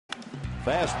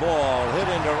Fastball hit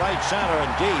into right center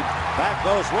and deep. Back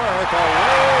goes Worth.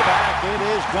 Away back. It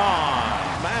is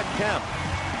gone. Matt Kemp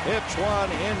hits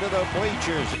one into the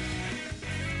bleachers.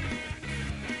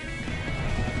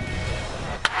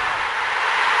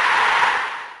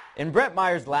 In Brett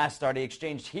Myers' last start, he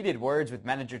exchanged heated words with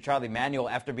manager Charlie Manuel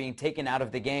after being taken out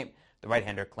of the game. The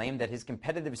right-hander claimed that his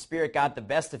competitive spirit got the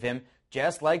best of him,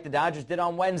 just like the Dodgers did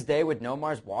on Wednesday with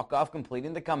Nomar's walk-off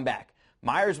completing the comeback.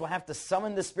 Myers will have to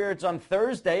summon the spirits on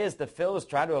Thursday as the Phillies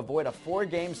try to avoid a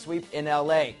 4-game sweep in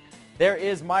L.A. There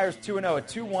is Myers 2-0, a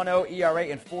 2.10 ERA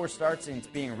in 4 starts since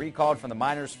being recalled from the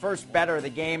minors. First batter of the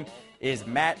game is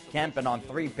Matt Kemp, and on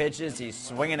 3 pitches, he's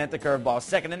swinging at the curveball.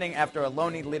 Second inning, after a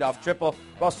loney leadoff triple,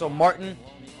 Russell Martin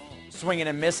swinging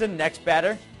and missing. Next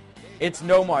batter, it's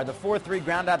Nomar. The 4-3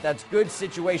 groundout, that's good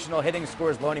situational hitting.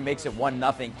 Scores Loney, makes it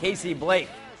 1-0. Casey Blake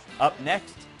up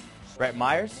next. Brett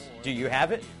Myers, do you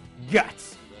have it?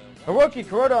 Guts. Hiroki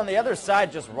Kuroda on the other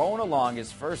side just rolling along.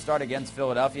 His first start against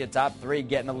Philadelphia, top 3,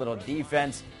 getting a little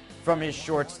defense from his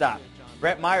shortstop.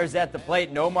 Brett Myers at the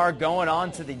plate. Nomar going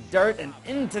on to the dirt and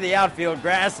into the outfield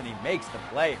grass, and he makes the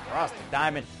play across the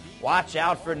diamond. Watch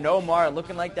out for Nomar,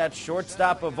 looking like that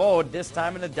shortstop of old, this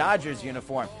time in a Dodgers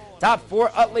uniform. Top 4,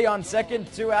 Utley on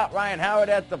second, 2 out, Ryan Howard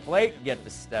at the plate. Get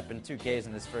the step in 2 Ks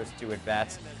in his first 2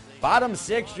 at-bats. Bottom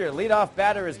 6, your leadoff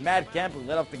batter is Matt Kemp, who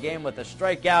led off the game with a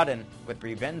strikeout, and with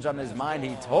revenge on his mind,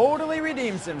 he totally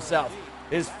redeems himself.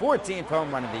 His 14th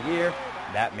home run of the year.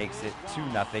 That makes it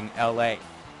 2-0 L.A.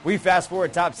 We fast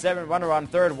forward top 7, runner on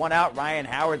third, 1 out. Ryan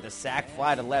Howard, the sac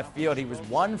fly to left field. He was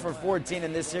 1 for 14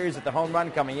 in this series with the home run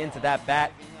coming into that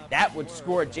bat. That would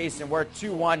score Jason Worth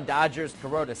 2-1 Dodgers.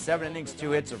 Kuroda 7 innings,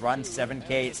 2 hits, a run, 7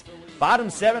 Ks.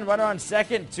 Bottom 7, runner on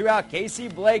second, 2 out. Casey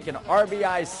Blake, an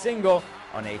RBI single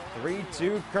on a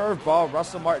 3-2 curveball.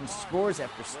 Russell Martin scores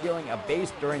after stealing a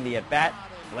base during the at-bat.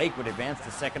 Blake would advance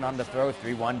to second on the throw,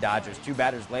 3-1 Dodgers. 2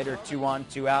 batters later, 2 on,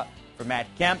 2 out for Matt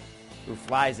Kemp, who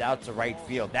flies out to right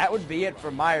field. That would be it for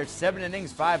Myers. 7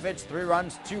 innings, 5 hits, 3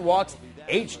 runs, 2 walks,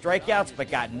 8 strikeouts, but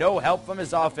got no help from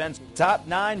his offense. Top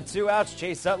 9, 2 outs.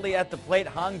 Chase Utley at the plate.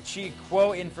 Hong-Chi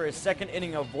Kuo in for his second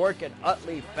inning of work, and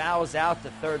Utley fouls out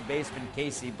to third baseman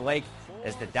Casey Blake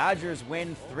as the Dodgers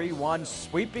win 3-1,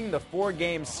 sweeping the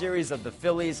 4-game series of the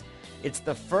Phillies. It's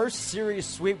the first series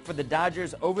sweep for the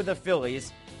Dodgers over the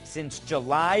Phillies since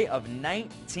July of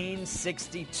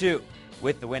 1962.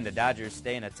 With the win, the Dodgers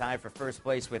stay in a tie for first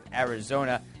place with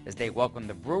Arizona as they welcome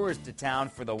the Brewers to town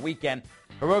for the weekend.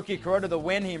 Hiroki Kuroda the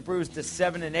win. He improves to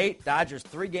 7-8. Dodgers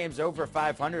 3 games over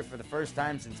 500 for the first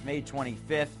time since May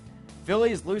 25th.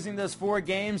 Phillies losing those 4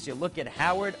 games. You look at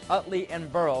Howard, Utley,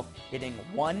 and Burrell hitting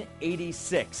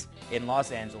 186 in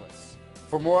Los Angeles.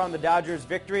 For more on the Dodgers'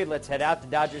 victory, let's head out to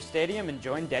Dodger Stadium and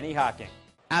join Denny Hocking.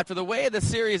 After the way the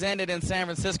series ended in San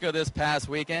Francisco this past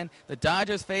weekend, the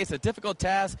Dodgers face a difficult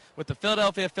task with the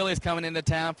Philadelphia Phillies coming into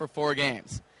town for 4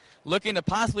 games. Looking to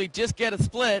possibly just get a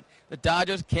split, the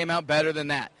Dodgers came out better than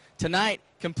that. Tonight,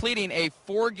 completing a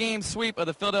 4-game sweep of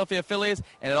the Philadelphia Phillies,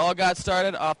 and it all got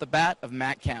started off the bat of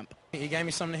Matt Kemp. He gave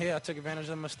me something to hit. I took advantage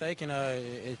of the mistake, and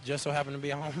it just so happened to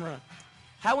be a home run.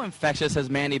 How infectious has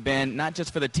Manny been, not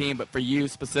just for the team, but for you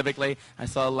specifically? I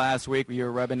saw last week where you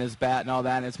were rubbing his bat and all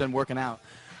that, and it's been working out.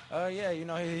 Yeah, you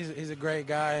know, he's a great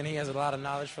guy, and he has a lot of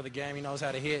knowledge for the game. He knows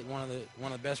how to hit, one of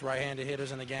the best right-handed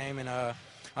hitters in the game, and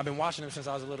I've been watching him since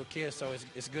I was a little kid, so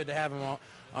it's good to have him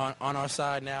on our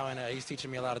side now, and he's teaching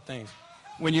me a lot of things.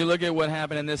 When you look at what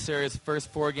happened in this series,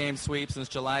 first 4-game sweep since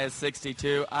July of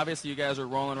 62, obviously you guys are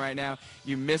rolling right now.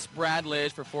 You missed Brad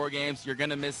Lidge for 4 games. You're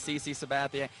going to miss CeCe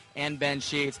Sabathia and Ben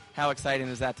Sheets. How exciting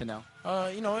is that to know?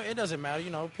 You know, it doesn't matter. You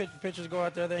know, pitchers go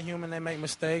out there, they're human, they make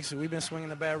mistakes. We've been swinging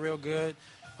the bat real good.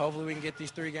 Hopefully we can get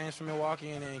these 3 games from Milwaukee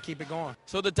and keep it going.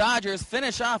 So the Dodgers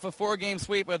finish off a 4-game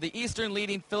sweep of the Eastern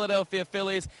leading Philadelphia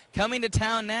Phillies. Coming to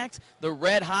town next, the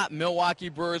red-hot Milwaukee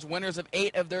Brewers, winners of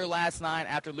 8 of their last 9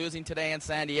 after losing today in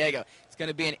San Diego. It's going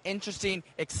to be an interesting,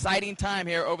 exciting time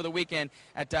here over the weekend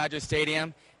at Dodger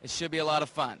Stadium. It should be a lot of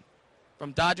fun.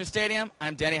 From Dodger Stadium,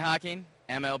 I'm Denny Hocking,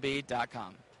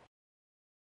 MLB.com.